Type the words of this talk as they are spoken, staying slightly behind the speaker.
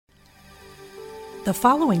The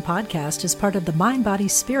following podcast is part of the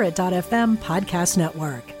MindBodySpirit.fm podcast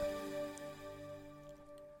network.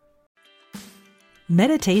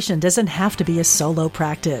 Meditation doesn't have to be a solo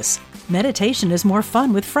practice. Meditation is more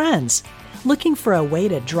fun with friends. Looking for a way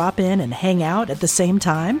to drop in and hang out at the same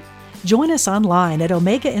time? Join us online at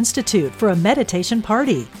Omega Institute for a meditation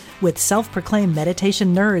party with self-proclaimed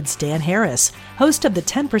meditation nerds Dan Harris, host of the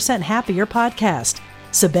 10% Happier podcast,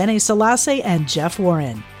 Sebene Selassie, and Jeff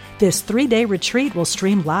Warren. This 3-day retreat will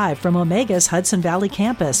stream live from Omega's Hudson Valley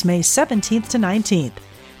campus May 17th to 19th.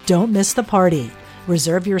 Don't miss the party.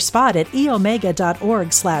 Reserve your spot at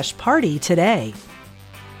eomega.org/party today.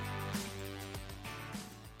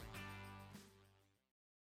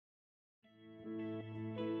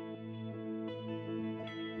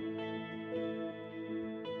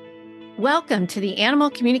 Welcome to the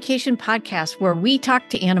Animal Communication Podcast, where we talk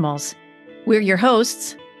to animals. We're your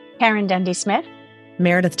hosts, Karen Dundee-Smith,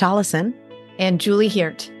 Meredith Tollison, and Julie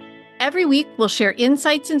Hirt. Every week, we'll share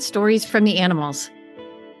insights and stories from the animals.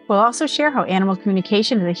 We'll also share how animal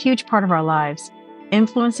communication is a huge part of our lives,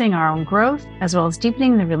 influencing our own growth, as well as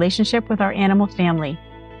deepening the relationship with our animal family.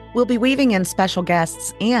 We'll be weaving in special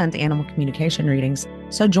guests and animal communication readings,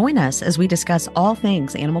 so join us as we discuss all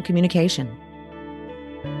things animal communication.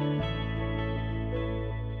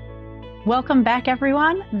 Welcome back,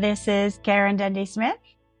 everyone. This is Karen Dundee-Smith.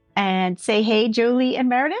 And say hey, Julie and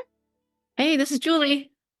Meredith. Hey, this is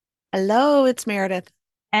Julie. Hello, it's Meredith.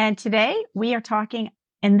 And today we are talking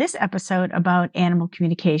in this episode about animal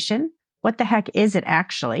communication. What the heck is it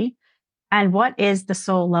actually? And what is the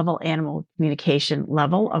soul level animal communication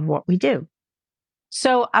level of what we do?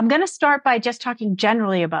 So I'm going to start by just talking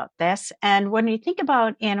generally about this. And when you think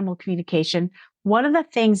about animal communication, one of the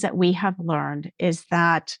things that we have learned is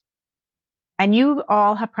that, and you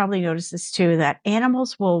all have probably noticed this too, that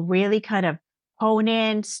animals will really kind of hone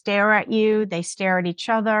in, stare at you. They stare at each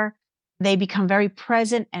other. They become very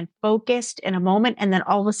present and focused in a moment. And then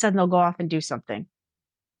all of a sudden they'll go off and do something.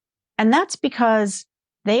 And that's because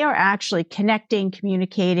they are actually connecting,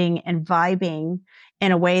 communicating, and vibing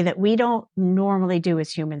in a way that we don't normally do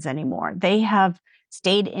as humans anymore. They have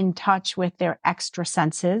stayed in touch with their extra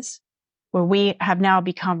senses, where we have now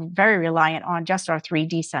become very reliant on just our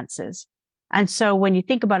 3D senses. And so when you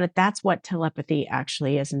think about it, that's what telepathy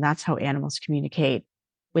actually is. And that's how animals communicate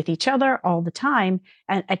with each other all the time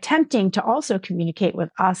and attempting to also communicate with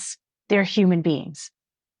us. They're human beings.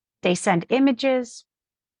 They send images.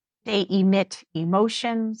 They emit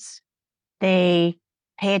emotions. They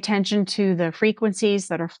pay attention to the frequencies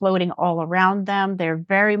that are floating all around them. They're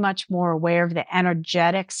very much more aware of the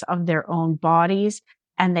energetics of their own bodies.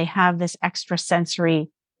 And they have this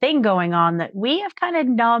extrasensory thing going on that we have kind of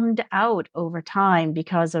numbed out over time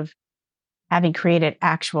because of having created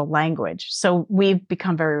actual language. So we've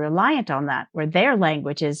become very reliant on that, where their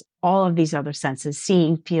language is all of these other senses: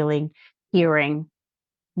 seeing, feeling, hearing,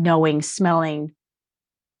 knowing, smelling,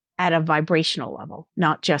 at a vibrational level,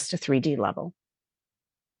 not just a 3D level.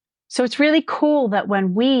 So it's really cool that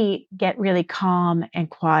when we get really calm and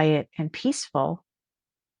quiet and peaceful,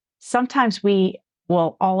 sometimes we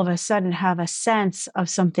will all of a sudden have a sense of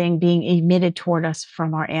something being emitted toward us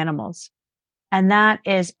from our animals. And that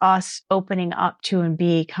is us opening up to and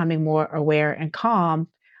becoming more aware and calm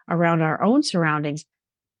around our own surroundings.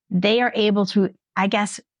 They are able to, I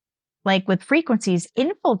guess, like with frequencies,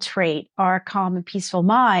 infiltrate our calm and peaceful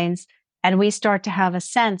minds. And we start to have a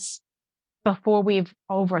sense before we've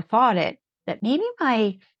overthought it that maybe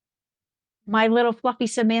my little fluffy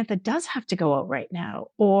Samantha does have to go out right now.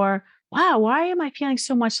 Or, wow, why am I feeling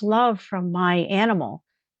so much love from my animal?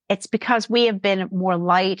 It's because we have been more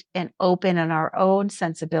light and open in our own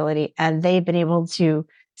sensibility, and they've been able to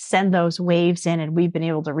send those waves in, and we've been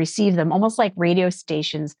able to receive them, almost like radio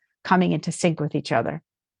stations coming into sync with each other.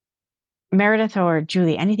 Meredith or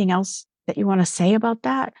Julie, anything else that you want to say about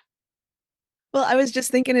that? Well, I was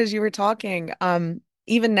just thinking as you were talking,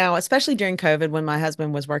 even now, especially during COVID, when my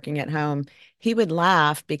husband was working at home, he would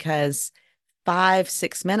laugh because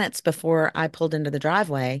 5-6 minutes before I pulled into the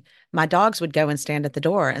driveway, my dogs would go and stand at the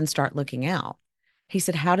door and start looking out. He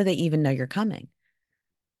said, "How do they even know you're coming?"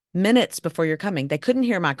 Minutes before you're coming. They couldn't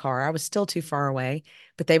hear my car. I was still too far away,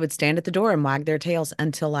 but they would stand at the door and wag their tails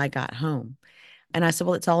until I got home. And I said,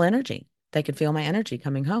 well, it's all energy. They could feel my energy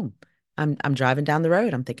coming home. I'm driving down the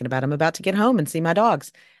road. I'm thinking about I'm about to get home and see my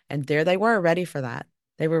dogs. And there they were, ready for that.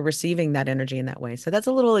 They were receiving that energy in that way. So that's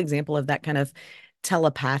a little example of that kind of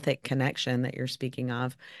telepathic connection that you're speaking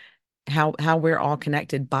of, how we're all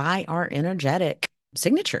connected by our energetic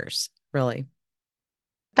signatures, really.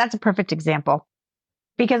 That's a perfect example,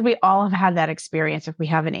 because we all have had that experience if we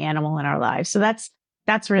have an animal in our lives. So that's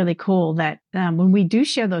that's really cool that when we do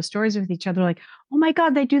share those stories with each other, like, oh my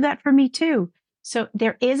God, they do that for me too. So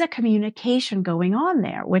there is a communication going on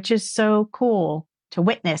there, which is so cool to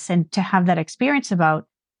witness and to have that experience about.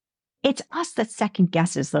 It's us that second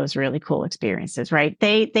guesses those really cool experiences, right?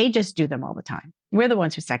 They just do them all the time. We're the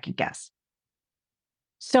ones who second guess.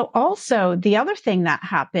 So also the other thing that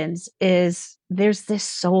happens is there's this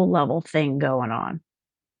soul level thing going on,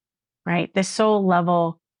 right? This soul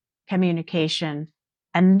level communication.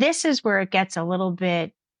 And this is where it gets a little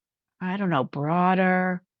bit, I don't know,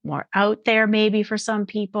 broader, more out there maybe for some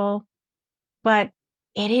people, but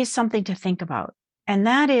it is something to think about. And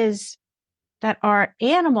that is that our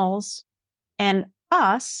animals and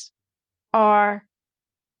us are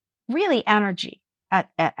really energy at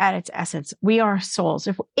its essence. We are souls.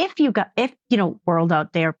 If world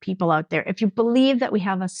out there, people out there, if you believe that we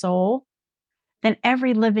have a soul, then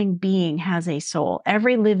every living being has a soul.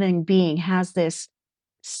 Every living being has this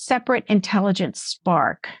separate intelligent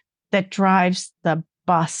spark that drives the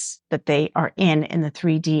bus that they are in the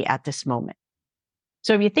 3D at this moment.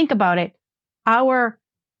 So if you think about it, I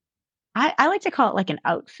like to call it like an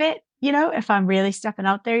outfit, if I'm really stepping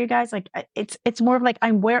out there, you guys, like it's more of like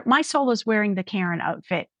my soul is wearing the Karen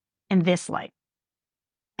outfit in this life.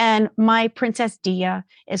 And my Princess Dia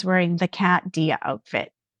is wearing the Cat Dia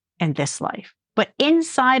outfit in this life. But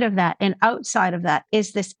inside of that and outside of that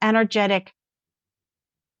is this energetic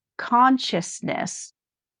consciousness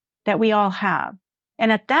that we all have.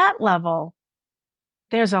 And at that level,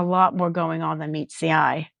 there's a lot more going on than meets the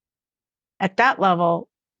eye. At that level,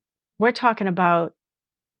 we're talking about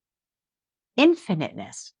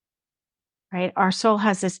infiniteness, right? Our soul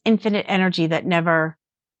has this infinite energy that never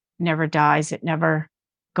dies. It never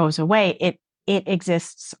goes away. It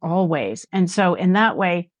exists always. And so in that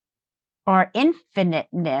way, our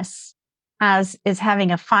infiniteness is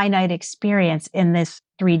having a finite experience in this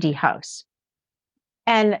 3D house.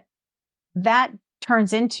 And that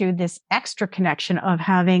turns into this extra connection of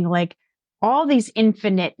having like all these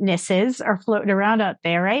infinitenesses are floating around out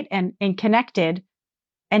there, right? And connected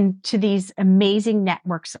and to these amazing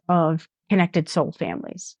networks of connected soul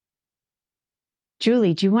families.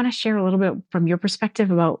 Julie, do you want to share a little bit from your perspective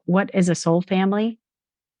about what is a soul family?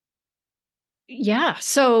 Yeah.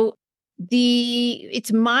 So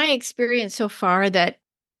it's my experience so far that,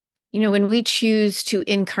 when we choose to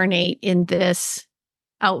incarnate in this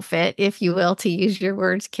outfit, if you will, to use your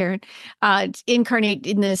words, Karen, incarnate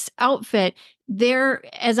in this outfit there,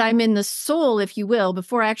 as I'm in the soul, if you will,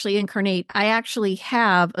 before I actually incarnate, I actually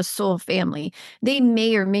have a soul family. They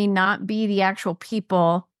may or may not be the actual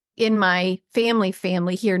people in my family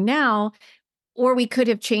here now, or we could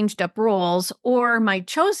have changed up roles, or my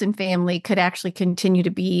chosen family could actually continue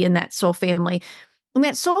to be in that soul family. And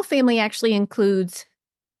that soul family actually includes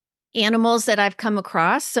animals that I've come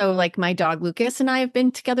across. So like my dog Lucas and I have been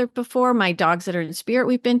together before. My dogs that are in spirit,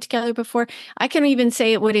 we've been together before. I can even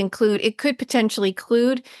say it could potentially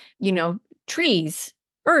include, trees,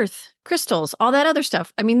 earth, crystals, all that other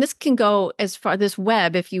stuff. I mean, this can go as far, this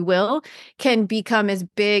web, if you will, can become as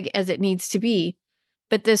big as it needs to be.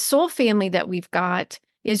 But this soul family that we've got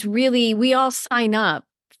is really, we all sign up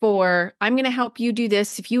for, I'm going to help you do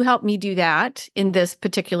this if you help me do that in this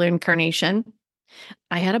particular incarnation.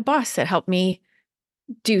 I had a boss that helped me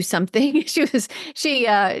do something. She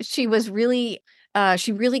really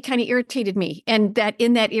kind of irritated me. And that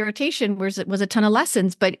in that irritation was a ton of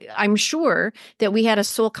lessons, but I'm sure that we had a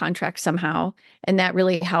soul contract somehow. And that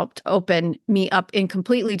really helped open me up in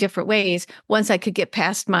completely different ways once I could get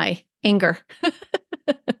past my anger.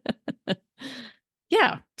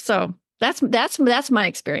 Yeah. So that's my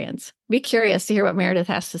experience. Be curious to hear what Meredith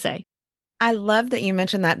has to say. I love that you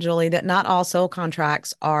mentioned that, Julie, that not all soul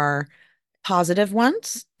contracts are positive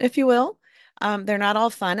ones, if you will. They're not all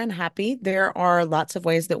fun and happy. There are lots of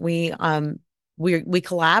ways that we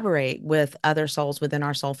collaborate with other souls within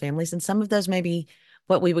our soul families, and some of those may be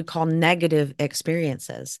what we would call negative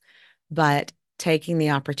experiences. But taking the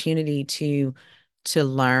opportunity to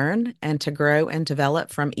learn and to grow and develop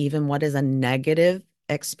from even what is a negative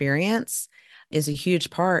experience is a huge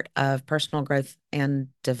part of personal growth and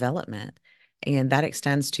development. And that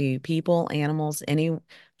extends to people, animals, any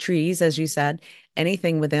trees, as you said,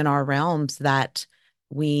 anything within our realms that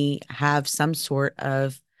we have some sort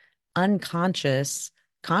of unconscious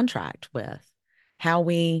contract with. How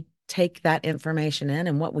we take that information in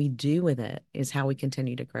and what we do with it is how we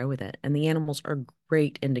continue to grow with it. And the animals are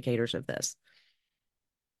great indicators of this.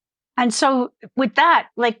 And so with that,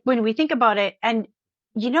 like when we think about it, and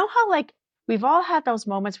how like we've all had those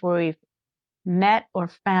moments where we've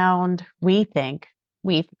we think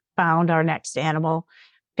we've found our next animal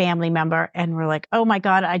family member and we're like, oh my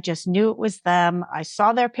God, I just knew it was them. I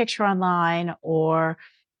saw their picture online, or,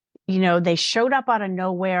 they showed up out of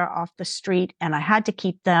nowhere off the street and I had to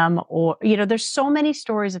keep them. Or, there's so many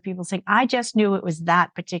stories of people saying, I just knew it was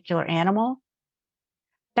that particular animal.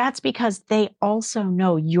 That's because they also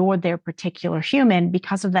know you're their particular human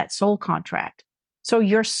because of that soul contract. So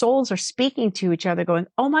your souls are speaking to each other going,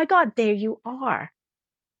 oh my God, there you are.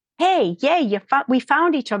 Hey, yay, we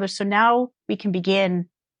found each other. So now we can begin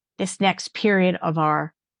this next period of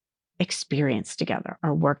our experience together,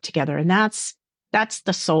 our work together. And that's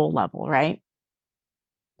the soul level, right?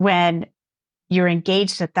 When you're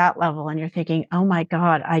engaged at that level and you're thinking, oh my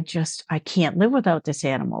God, I can't live without this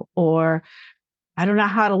animal. Or I don't know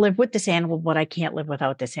how to live with this animal, but I can't live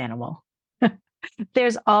without this animal.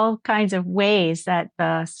 There's all kinds of ways that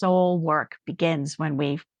the soul work begins when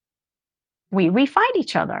we find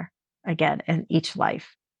each other again in each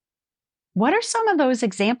life. What are some of those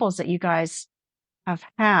examples that you guys have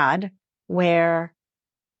had where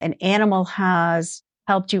an animal has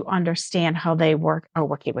helped you understand how they are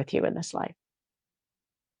working with you in this life?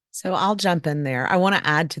 So I'll jump in there. I want to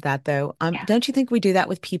add to that though. Don't you think we do that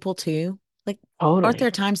with people too? Like, totally. Aren't there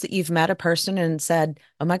times that you've met a person and said,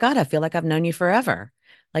 oh my God, I feel like I've known you forever.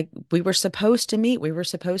 Like we were supposed to meet. We were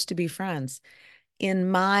supposed to be friends. In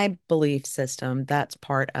my belief system, that's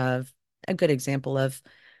part of a good example of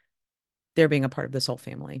there being a part of the soul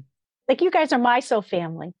family. Like you guys are my soul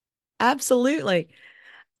family. Absolutely.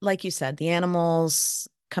 Like you said, the animals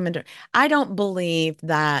come into, I don't believe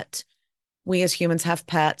that we as humans have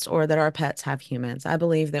pets or that our pets have humans. I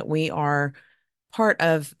believe that we are part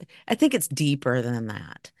of, I think it's deeper than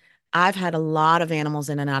that. I've had a lot of animals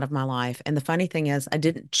in and out of my life. And the funny thing is, I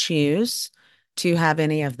didn't choose to have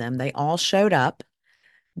any of them. They all showed up.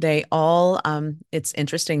 They all, it's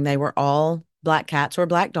interesting, they were all black cats or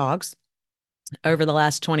black dogs over the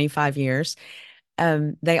last 25 years.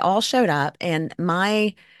 They all showed up. And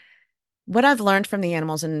what I've learned from the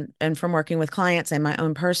animals and from working with clients and my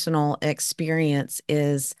own personal experience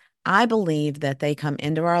is I believe that they come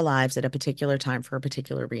into our lives at a particular time for a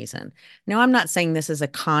particular reason. Now, I'm not saying this is a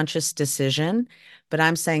conscious decision, but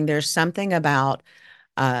I'm saying there's something about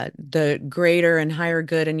the greater and higher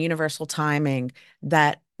good and universal timing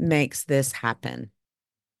that makes this happen.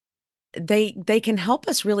 They can help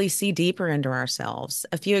us really see deeper into ourselves.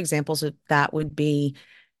 A few examples of that would be,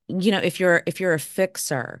 if you're a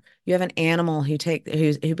fixer, you have an animal who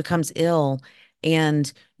becomes ill,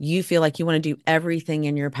 and you feel like you want to do everything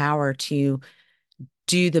in your power to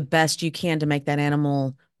do the best you can to make that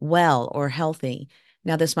animal well or healthy.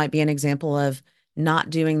 Now, this might be an example of not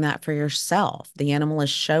doing that for yourself. The animal is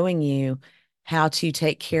showing you how to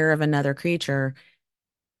take care of another creature.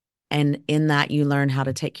 And in that, you learn how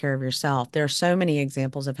to take care of yourself. There are so many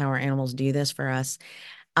examples of how our animals do this for us.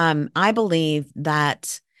 I believe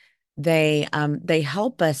that they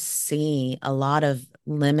help us see a lot of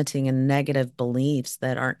limiting and negative beliefs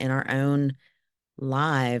that are in our own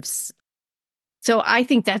lives. So I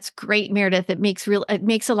think that's great, Meredith. It makes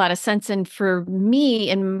a lot of sense. And for me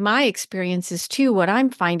and my experiences too, what I'm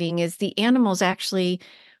finding is the animals actually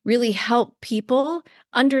really help people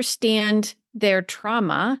understand their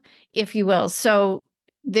trauma, if you will. So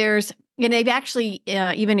and they've actually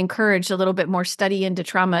even encouraged a little bit more study into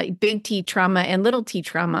trauma, big T trauma and little t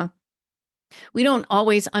trauma. We don't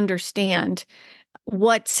always understand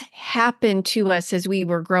what's happened to us as we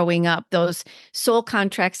were growing up. Those soul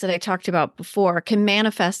contracts that I talked about before can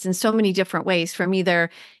manifest in so many different ways, from either,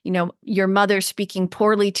 your mother speaking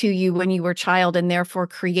poorly to you when you were a child and therefore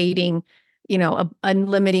creating, a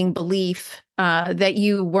limiting belief that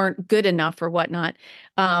you weren't good enough or whatnot,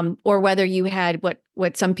 or whether you had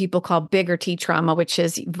what some people call bigger T trauma, which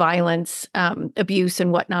is violence, abuse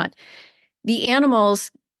and whatnot. The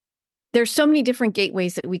animals, there's so many different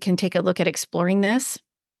gateways that we can take a look at exploring this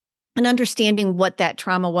and understanding what that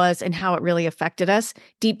trauma was and how it really affected us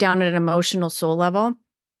deep down at an emotional soul level.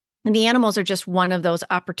 And the animals are just one of those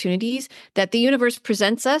opportunities that the universe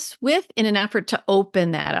presents us with in an effort to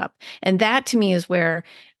open that up. And that to me is where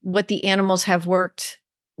what the animals have worked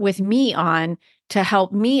with me on to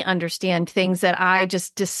help me understand things that I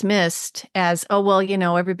just dismissed as, oh, well,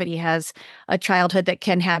 everybody has a childhood that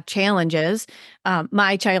can have challenges.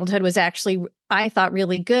 My childhood was actually, I thought,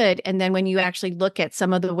 really good. And then when you actually look at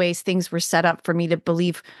some of the ways things were set up for me to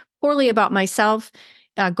believe poorly about myself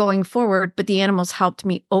going forward, but the animals helped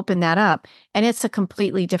me open that up. And it's a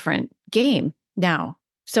completely different game now.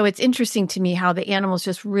 So it's interesting to me how the animals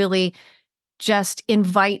just really just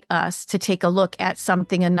invite us to take a look at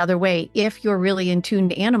something another way. If you're really in tune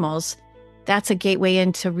to animals, that's a gateway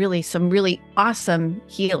into really some really awesome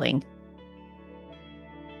healing.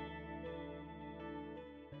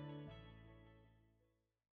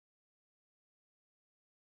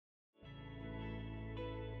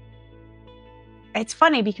 it's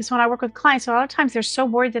funny because when I work with clients, a lot of times they're so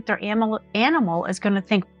worried that their animal is going to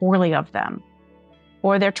think poorly of them,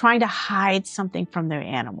 or they're trying to hide something from their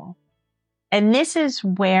animal. And this is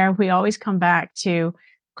where we always come back to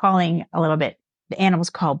calling a little bit, the animals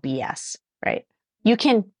call BS, right? You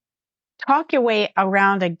can talk your way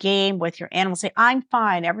around a game with your animal, say, I'm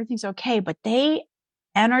fine, everything's okay, but they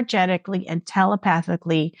energetically and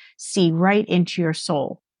telepathically see right into your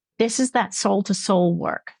soul. This is that soul to soul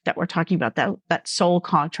work that we're talking about, that soul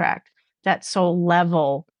contract, that soul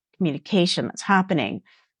level communication that's happening.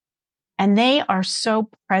 And they are so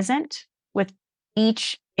present with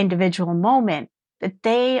each individual moment that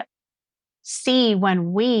they see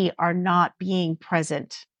when we are not being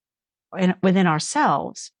present within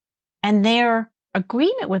ourselves. And their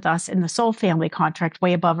agreement with us in the soul family contract,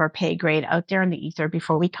 way above our pay grade out there in the ether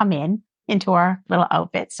before we come into our little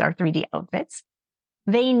outfits, our 3D outfits,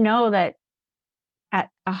 they know that at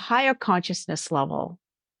a higher consciousness level,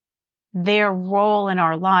 their role in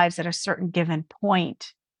our lives at a certain given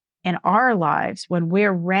point in our lives, when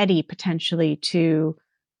we're ready potentially to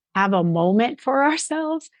have a moment for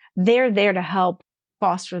ourselves, they're there to help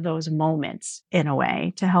foster those moments in a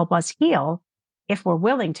way to help us heal if we're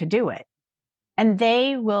willing to do it. And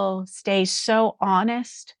they will stay so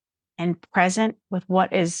honest and present with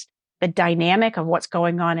what is the dynamic of what's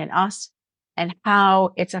going on in us and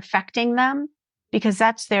how it's affecting them, because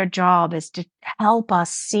that's their job, is to help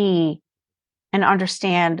us see and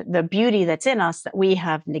understand the beauty that's in us that we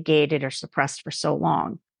have negated or suppressed for so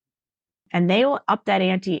long. And they will up that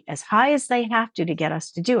ante as high as they have to get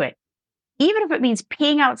us to do it. Even if it means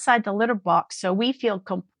peeing outside the litter box, so we feel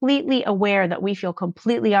completely aware that we feel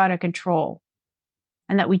completely out of control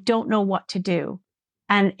and that we don't know what to do.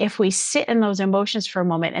 And if we sit in those emotions for a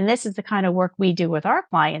moment, and this is the kind of work we do with our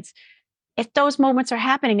clients, if those moments are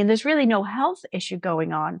happening and there's really no health issue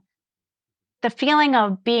going on, the feeling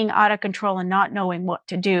of being out of control and not knowing what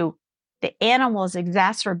to do, the animal is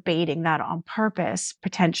exacerbating that on purpose,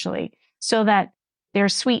 potentially, so that their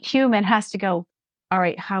sweet human has to go, all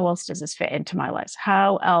right, how else does this fit into my life?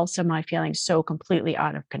 How else am I feeling so completely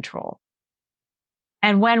out of control?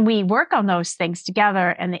 And when we work on those things together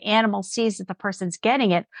and the animal sees that the person's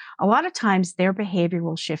getting it, a lot of times their behavior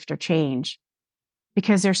will shift or change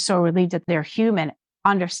because they're so relieved that their human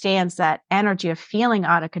understands that energy of feeling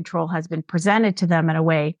out of control has been presented to them in a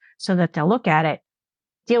way so that they'll look at it,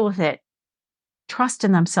 deal with it, trust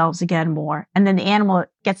in themselves again more. And then the animal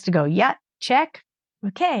gets to go, yeah, check.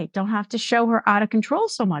 Okay, don't have to show her out of control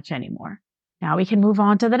so much anymore. Now we can move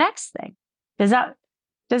on to the next thing. Does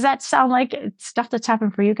that sound like stuff that's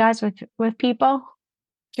happened for you guys with people?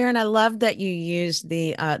 Karen, I love that you used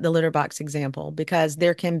the litter box example, because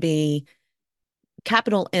there can be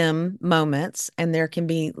capital M moments and there can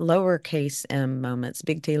be lowercase m moments,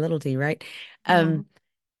 big T, little t, right?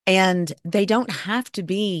 And they don't have to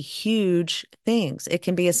be huge things. It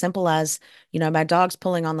can be as simple as, my dog's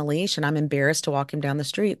pulling on the leash and I'm embarrassed to walk him down the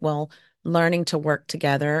street. Well, learning to work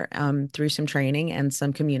together through some training and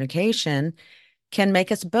some communication can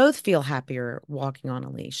make us both feel happier walking on a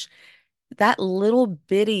leash. That little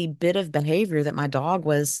bitty bit of behavior that my dog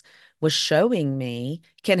was showing me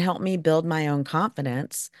can help me build my own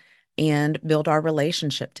confidence and build our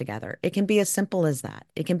relationship together. It can be as simple as that.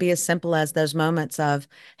 It can be as simple as those moments of,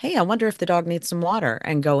 hey, I wonder if the dog needs some water,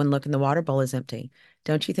 and go and look and the water bowl is empty.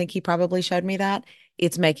 Don't you think he probably showed me that?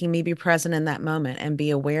 It's making me be present in that moment and be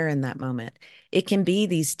aware in that moment. It can be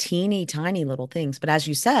these teeny tiny little things. But as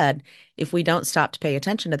you said, if we don't stop to pay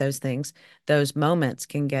attention to those things, those moments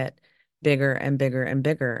can get bigger and bigger and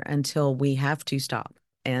bigger until we have to stop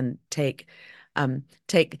and take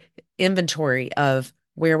inventory of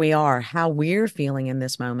where we are, how we're feeling in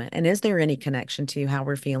this moment. And is there any connection to how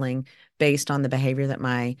we're feeling based on the behavior that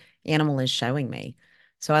my animal is showing me?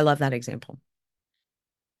 So I love that example.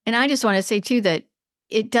 And I just want to say too, that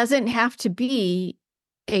it doesn't have to be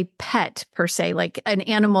a pet per se, like an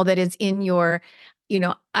animal that is in your,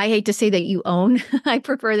 I hate to say that you own. I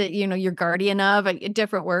prefer that, you're guardian of,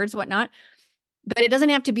 different words, whatnot. But it doesn't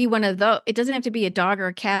have to be one of those. It doesn't have to be a dog or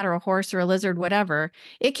a cat or a horse or a lizard, whatever.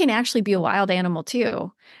 It can actually be a wild animal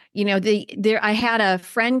too. I had a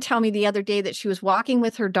friend tell me the other day that she was walking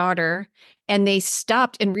with her daughter and they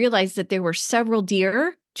stopped and realized that there were several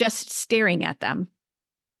deer just staring at them.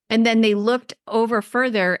 And then they looked over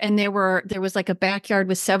further and there was like a backyard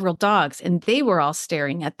with several dogs and they were all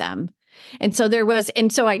staring at them. And so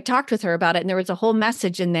I talked with her about it, and there was a whole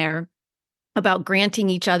message in there about granting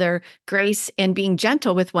each other grace and being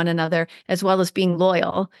gentle with one another, as well as being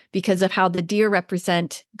loyal, because of how the deer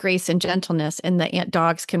represent grace and gentleness and the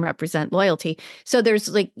dogs can represent loyalty. So there's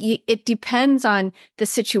like, it depends on the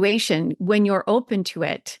situation. When you're open to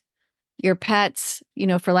it, your pets,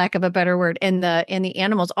 for lack of a better word, and the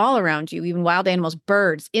animals all around you, even wild animals,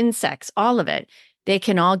 birds, insects, all of it, they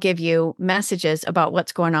can all give you messages about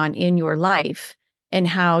what's going on in your life and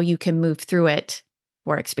how you can move through it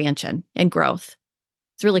for expansion and growth.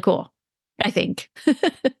 It's really cool, I think.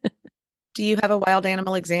 Do you have a wild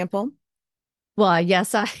animal example? Well,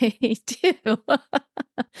 yes, I do.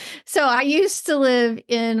 So I used to live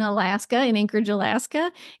in Alaska, in Anchorage,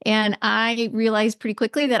 Alaska, and I realized pretty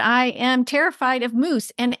quickly that I am terrified of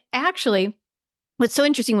moose. And actually, what's so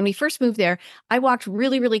interesting, when we first moved there, I walked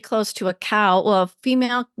really, really close to a cow. Well, a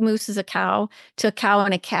female moose is a cow, to a cow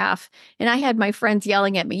and a calf. And I had my friends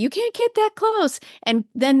yelling at me, "You can't get that close." And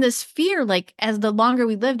then this fear, like as the longer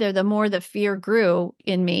we lived there, the more the fear grew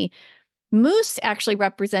in me. Moose actually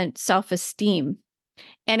represent self-esteem.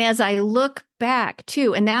 And as I look back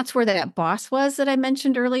too, and that's where that boss was that I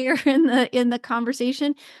mentioned earlier in the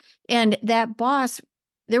conversation. And that boss,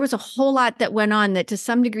 there was a whole lot that went on that to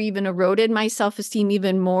some degree even eroded my self-esteem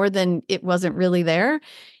even more than it wasn't really there.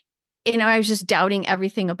 I was just doubting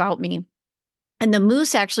everything about me. And the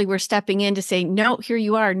moose actually were stepping in to say, "No, here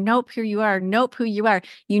you are. Nope, here you are. Nope, who you are.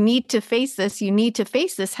 You need to face this. You need to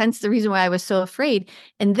face this." Hence the reason why I was so afraid.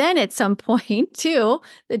 And then at some point, too,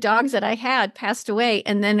 the dogs that I had passed away.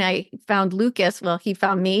 And then I found Lucas. Well, he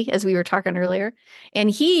found me, as we were talking earlier. And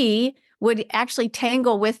he would actually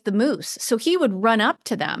tangle with the moose. So he would run up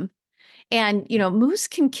to them. And, moose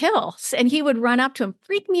can kill. And he would run up to him,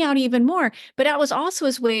 freak me out even more. But that was also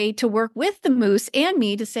his way to work with the moose and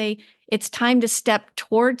me to say, it's time to step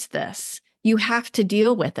towards this. You have to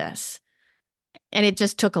deal with this. And it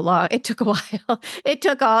just took it took a while. It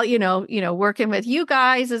took all, working with you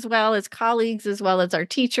guys as well as colleagues, as well as our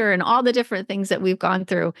teacher and all the different things that we've gone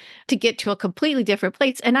through to get to a completely different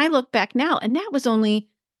place. And I look back now, and that was only,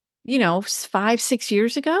 5, 6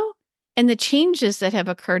 years ago. And the changes that have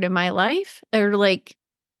occurred in my life are like,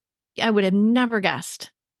 I would have never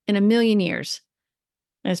guessed in a million years.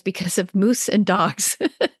 And it's because of moose and dogs.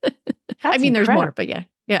 I mean, there's more, but yeah.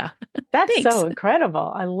 That's Thanks. so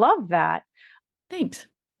incredible. I love that. Thanks.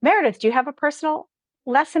 Meredith, do you have a personal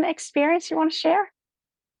lesson experience you want to share?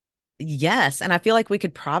 Yes. And I feel like we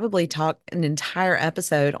could probably talk an entire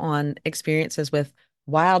episode on experiences with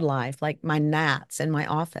wildlife, like my gnats in my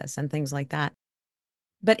office and things like that.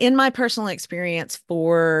 But in my personal experience,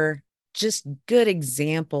 for just good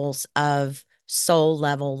examples of soul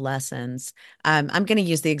level lessons, I'm going to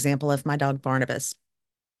use the example of my dog Barnabas,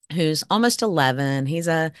 who's almost 11. He's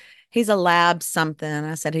a lab something.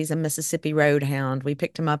 I said he's a Mississippi road hound. We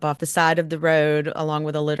picked him up off the side of the road along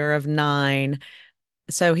with a litter of 9.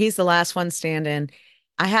 So he's the last one standing.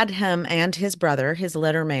 I had him and his brother, his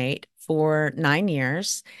litter mate, for 9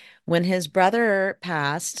 years. When his brother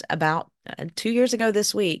passed about 2 years ago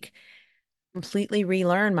this week, completely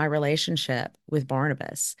relearned my relationship with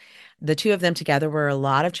Barnabas. The two of them together were a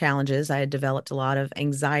lot of challenges. I had developed a lot of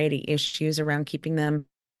anxiety issues around keeping them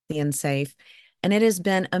healthy and safe. And it has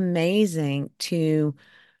been amazing to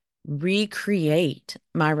recreate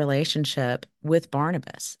my relationship with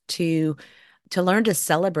Barnabas, to learn to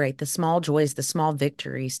celebrate the small joys, the small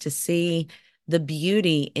victories, to see the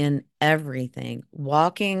beauty in everything.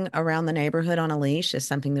 Walking around the neighborhood on a leash is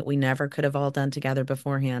something that we never could have all done together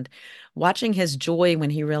beforehand. Watching his joy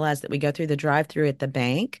when he realized that we go through the drive-through at the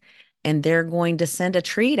bank and they're going to send a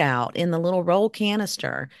treat out in the little roll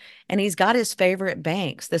canister. And he's got his favorite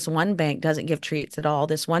banks. This one bank doesn't give treats at all.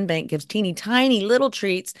 This one bank gives teeny tiny little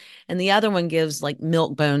treats, and the other one gives like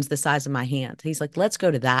milk bones the size of my hand. He's like, "Let's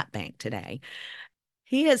go to that bank today."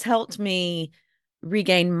 He has helped me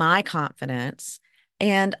regain my confidence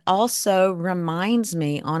and also reminds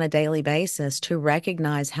me on a daily basis to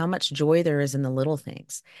recognize how much joy there is in the little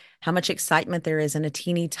things, how much excitement there is in a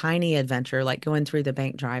teeny tiny adventure like going through the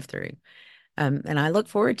bank drive-through. And I look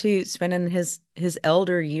forward to spending his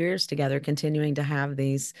elder years together, continuing to have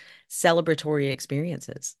these celebratory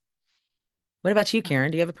experiences. What about you,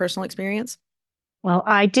 Karen? Do you have a personal experience? Well,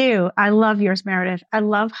 I do. I love yours, Meredith. I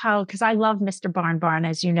love because I love Mr. Barn,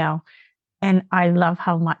 as you know, and I love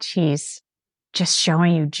how much he's just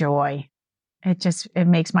showing you joy. It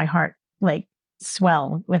makes my heart like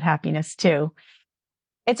swell with happiness too.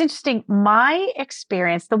 It's interesting. My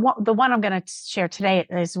experience, the one I'm going to share today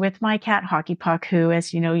is with my cat, Hockey Puck, who,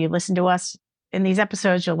 as you know, you listen to us in these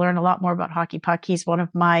episodes, you'll learn a lot more about Hockey Puck. He's one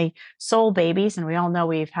of my soul babies. And we all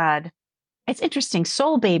know it's interesting,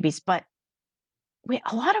 soul babies, but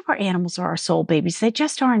a lot of our animals are our soul babies. They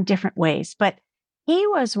just are in different ways. But he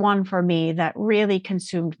was one for me that really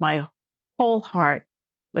consumed my whole heart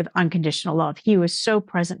with unconditional love. He was so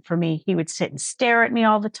present for me. He would sit and stare at me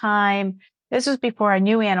all the time. This was before I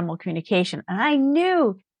knew animal communication. And I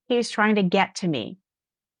knew he was trying to get to me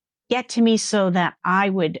so that I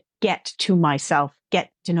would get to myself,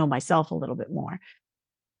 get to know myself a little bit more.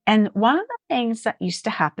 And one of the things that used to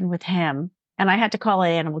happen with him, and I had to call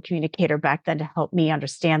an animal communicator back then to help me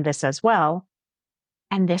understand this as well.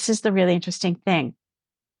 And this is the really interesting thing.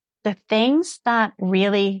 The things that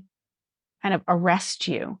really kind of arrest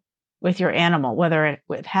you with your animal, whether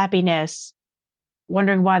with happiness,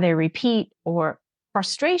 wondering why they repeat, or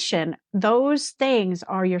frustration, those things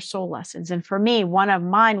are your soul lessons. And for me, one of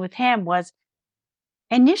mine with him was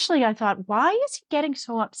initially I thought, why is he getting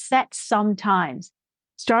so upset sometimes?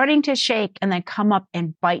 Starting to shake and then come up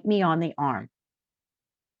and bite me on the arm.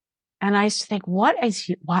 And I used to think, what is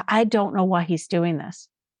he? Why? I don't know why he's doing this.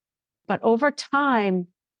 But over time,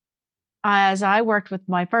 as I worked with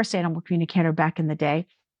my first animal communicator back in the day,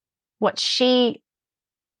 what she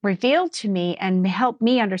revealed to me and helped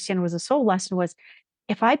me understand was a soul lesson was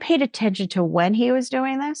if I paid attention to when he was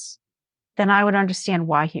doing this, then I would understand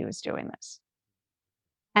why he was doing this.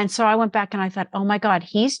 And so I went back and I thought, oh my God,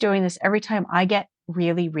 he's doing this every time I get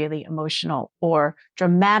really, really emotional or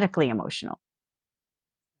dramatically emotional.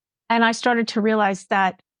 And I started to realize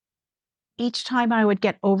that each time I would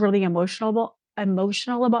get overly emotional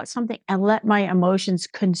about something and let my emotions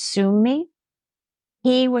consume me,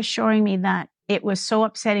 he was showing me that it was so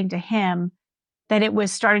upsetting to him that it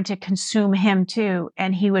was starting to consume him too.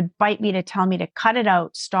 And he would bite me to tell me to cut it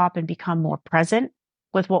out, stop, and become more present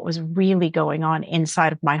with what was really going on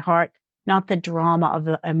inside of my heart, not the drama of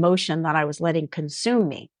the emotion that I was letting consume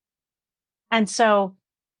me. And so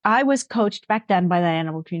I was coached back then by the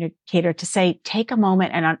animal communicator to say, take a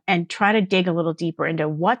moment and try to dig a little deeper into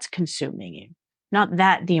what's consuming you, not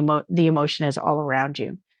that the emotion is all around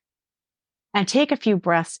you. And take a few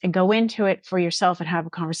breaths and go into it for yourself and have a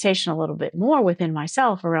conversation a little bit more within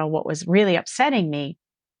myself around what was really upsetting me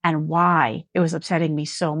and why it was upsetting me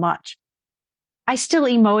so much. I still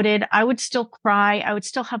emoted. I would still cry. I would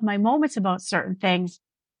still have my moments about certain things,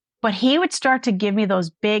 but he would start to give me those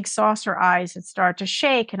big saucer eyes and start to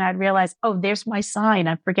shake. And I'd realize, oh, there's my sign.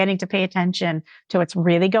 I'm forgetting to pay attention to what's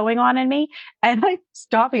really going on in me. And I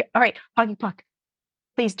stop. All right, Huggy Puck,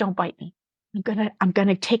 please don't bite me. I'm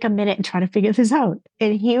gonna take a minute and try to figure this out.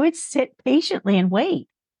 And he would sit patiently and wait.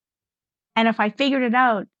 And if I figured it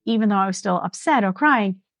out, even though I was still upset or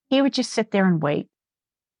crying, he would just sit there and wait.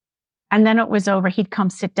 And then it was over. He'd come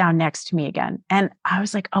sit down next to me again. And I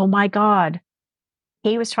was like, oh my God,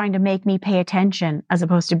 he was trying to make me pay attention as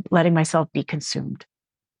opposed to letting myself be consumed.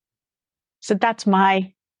 So that's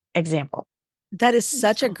my example. That is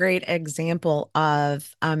such a great example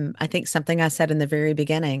of, I think something I said in the very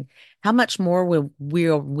beginning, how much more we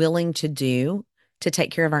are willing to do to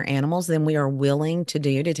take care of our animals than we are willing to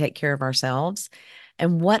do to take care of ourselves.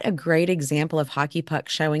 And what a great example of Hockey Puck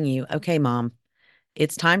showing you, okay, Mom,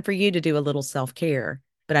 it's time for you to do a little self-care,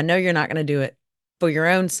 but I know you're not going to do it for your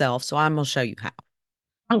own self, so I'm going to show you how.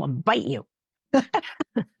 I'm going to bite you.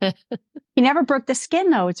 He never broke the skin,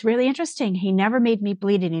 though. It's really interesting. He never made me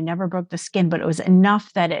bleed and he never broke the skin, but it was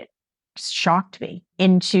enough that it shocked me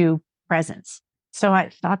into presence. So I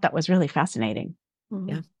thought that was really fascinating.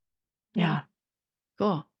 Mm-hmm. Yeah.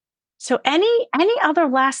 Cool. So any other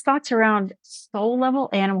last thoughts around soul level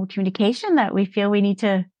animal communication that we feel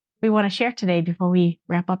we want to share today before we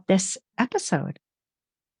wrap up this episode?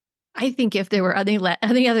 I think if there were any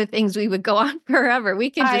other things, we would go on forever. We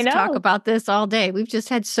can just talk about this all day. We've just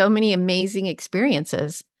had so many amazing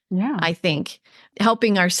experiences. Yeah. I think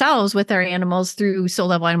helping ourselves with our animals through soul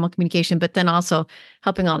level animal communication, but then also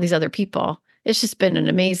helping all these other people. It's just been an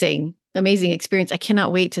amazing experience. I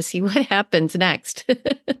cannot wait to see what happens next.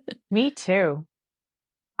 Me too.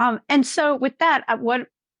 And so with that,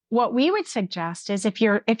 what we would suggest is if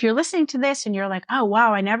you're listening to this and you're like, oh,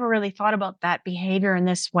 wow, I never really thought about that behavior in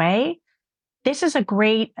this way. This is a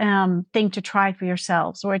great thing to try for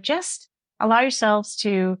yourselves, or just allow yourselves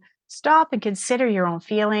to stop and consider your own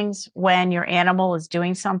feelings when your animal is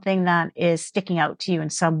doing something that is sticking out to you in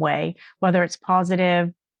some way, whether it's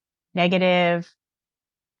positive, negative,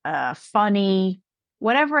 funny,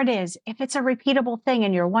 whatever it is. If it's a repeatable thing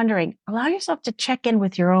and you're wondering, allow yourself to check in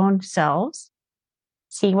with your own selves.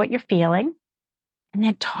 See what you're feeling, and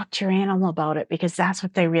then talk to your animal about it, because that's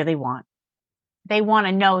what they really want. They want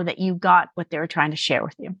to know that you got what they were trying to share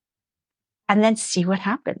with you. And then see what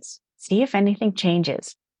happens. See if anything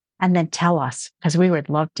changes. And then tell us, because we would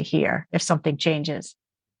love to hear if something changes.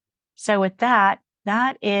 So with that,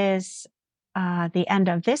 that is the end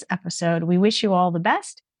of this episode. We wish you all the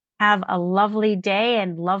best. Have a lovely day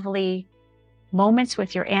and lovely moments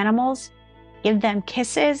with your animals. Give them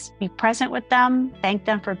kisses, be present with them, thank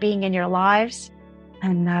them for being in your lives.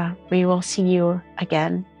 And we will see you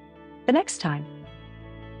again the next time.